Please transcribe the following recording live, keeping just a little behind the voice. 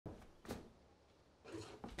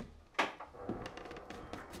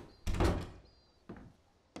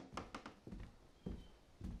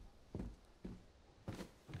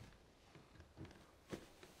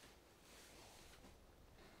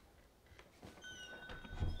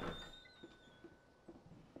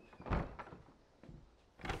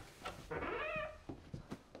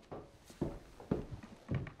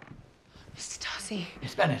Darcy.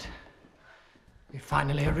 Miss Bennet, you've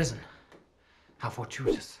finally arisen. How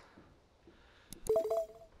fortuitous.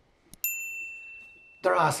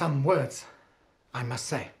 There are some words I must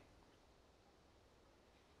say.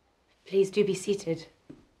 Please do be seated.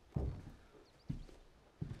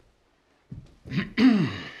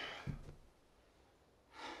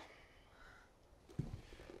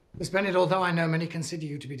 Miss Bennet, although I know many consider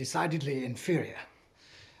you to be decidedly inferior,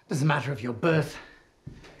 it is a matter of your birth,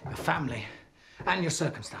 your family, and your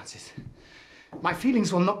circumstances. My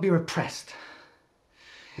feelings will not be repressed.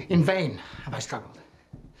 In vain have I struggled.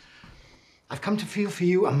 I've come to feel for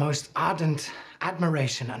you a most ardent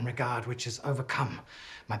admiration and regard which has overcome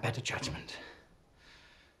my better judgment.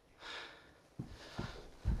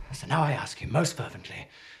 So now I ask you most fervently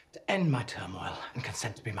to end my turmoil and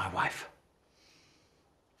consent to be my wife.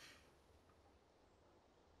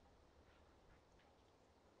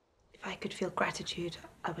 If I could feel gratitude,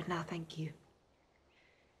 I would now thank you.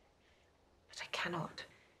 But I cannot.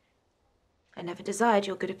 I never desired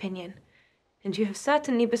your good opinion, and you have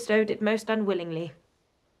certainly bestowed it most unwillingly.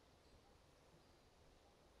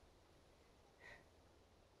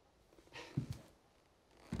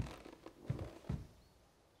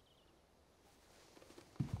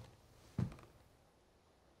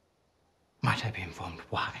 Might I be informed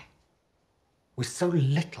why? With so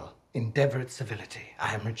little endeavour at civility,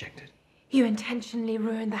 I am rejected. You intentionally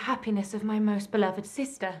ruined the happiness of my most beloved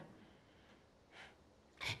sister.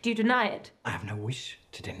 Do you deny it? I have no wish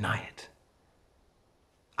to deny it.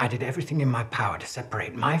 I did everything in my power to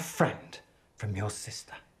separate my friend from your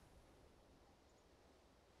sister.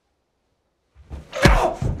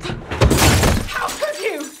 How could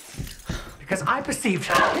you? Because I perceived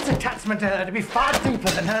his attachment to her to be far deeper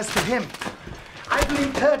than hers to him. I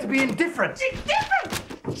believed her to be indifferent.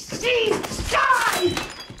 Indifferent? She's shy!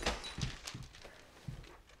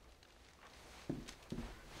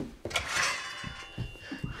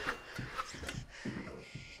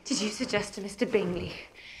 Did you suggest to Mr. Bingley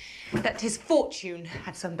that his fortune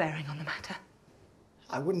had some bearing on the matter?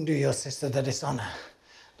 I wouldn't do your sister the dishonour,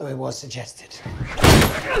 though it was suggested.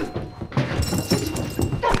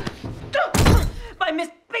 By Miss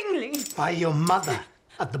Bingley? By your mother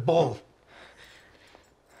at the ball.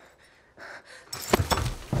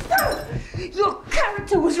 Your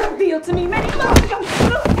character was revealed to me many months ago.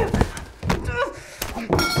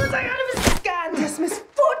 Was I out of a scandalous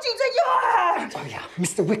misfortunes at your hand? Oh yeah,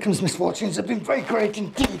 Mr. Wickham's misfortunes have been very great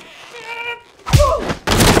indeed.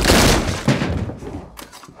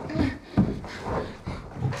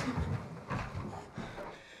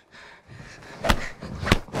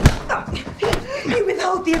 You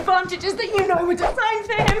withhold the advantages that you know were designed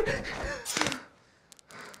for him.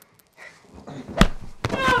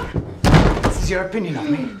 This is your opinion of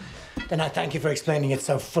me. Then I thank you for explaining it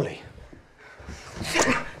so fully.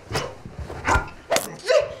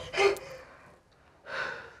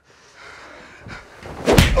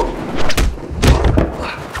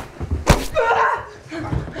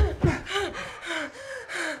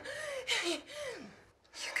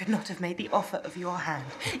 You could not have made the offer of your hand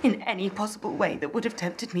in any possible way that would have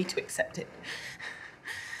tempted me to accept it.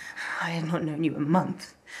 I had not known you a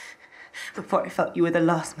month before I felt you were the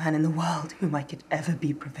last man in the world whom I could ever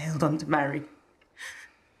be prevailed on to marry.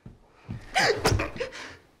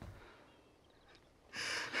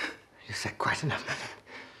 You said quite enough, madam.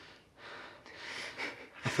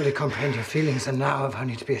 I fully comprehend your feelings, and now I've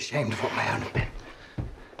only to be ashamed of what my own have been.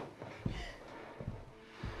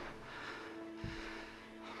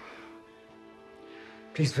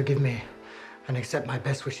 Please forgive me and accept my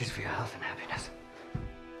best wishes for your health and happiness.